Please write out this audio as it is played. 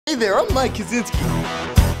Hey there, I'm Mike Kanzinskii,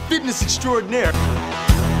 fitness extraordinaire.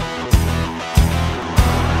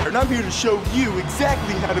 And I'm here to show you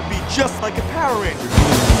exactly how to be just like a Power Ranger.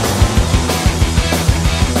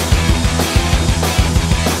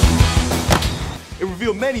 And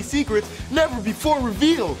reveal many secrets never before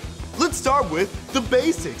revealed. Let's start with the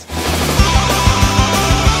basics.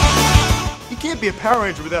 You can't be a Power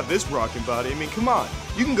Ranger without this rocking body. I mean, come on.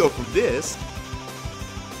 You can go from this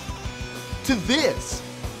to this.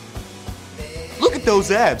 Look at those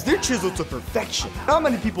abs, they're chiseled to perfection. Not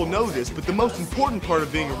many people know this, but the most important part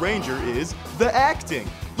of being a Ranger is the acting.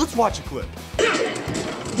 Let's watch a clip.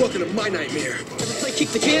 Welcome to my nightmare. Ever play kick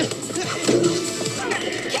the can? Kiss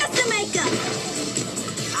the makeup!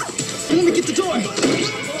 Let me get the toy.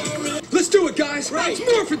 Let's do it, guys. Right.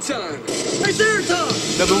 It's morphin' time. Right there, Tom.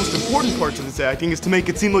 Now the most important part to this acting is to make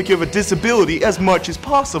it seem like you have a disability as much as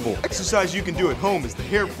possible. Exercise you can do at home is the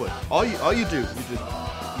hair flip. All you do,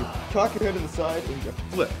 you cock your head to the side and you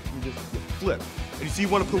flip. You flip. And you see you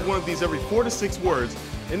want to put one of these every 4 to 6 words,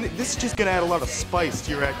 and this is just going to add a lot of spice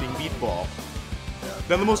to your acting meatball.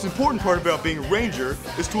 Now the most important part about being a Ranger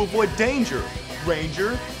is to avoid danger.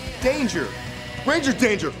 Ranger, danger. Ranger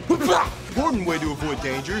danger! Important way to avoid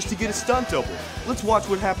danger is to get a stunt double. Let's watch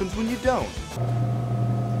what happens when you don't.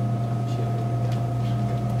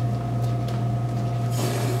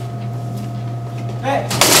 Hey!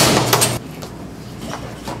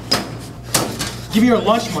 Give me your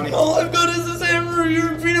lunch money. All I've got is this hamburger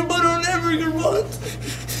and peanut butter and hamburger buns.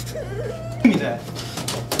 Give me that.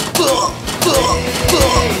 The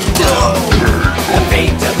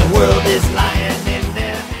fate of the world is lying in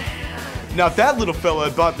their hands. Now if that little fella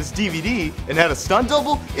had bought this DVD and had a stunt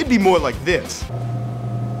double, it'd be more like this.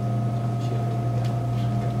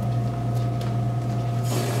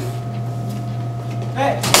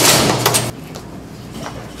 Hey!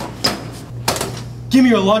 Give me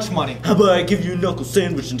your lunch money. How about I give you a knuckle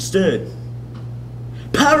sandwich instead?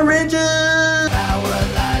 Power Rangers! Power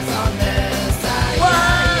lies on their side.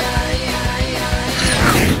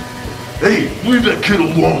 Hey, leave that kid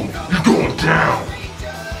alone. You're going down.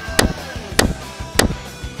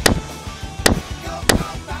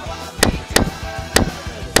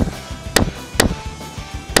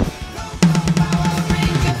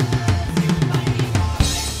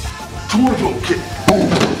 Torso kick.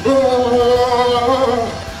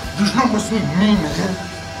 There's not much with me, man.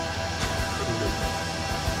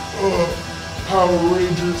 Power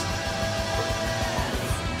Rangers.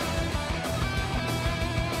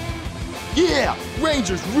 Yeah,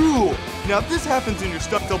 Rangers rule! Now if this happens and your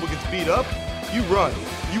stunt double gets beat up, you run.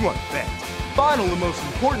 You run fast. Final and most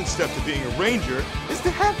important step to being a Ranger is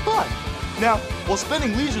to have fun. Now, while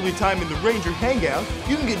spending leisurely time in the Ranger hangout,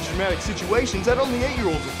 you can get in dramatic situations that only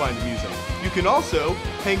 8-year-olds will find amusing. You can also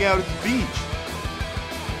hang out at the beach.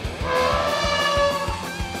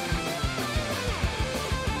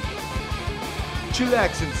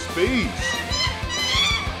 Chillax in space.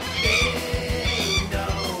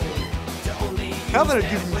 Now that I've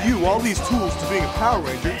given you all these tools to being a Power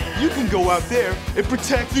Ranger, you can go out there and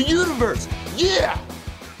protect the universe. Yeah!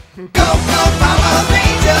 Go, go, Power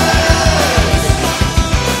Rangers!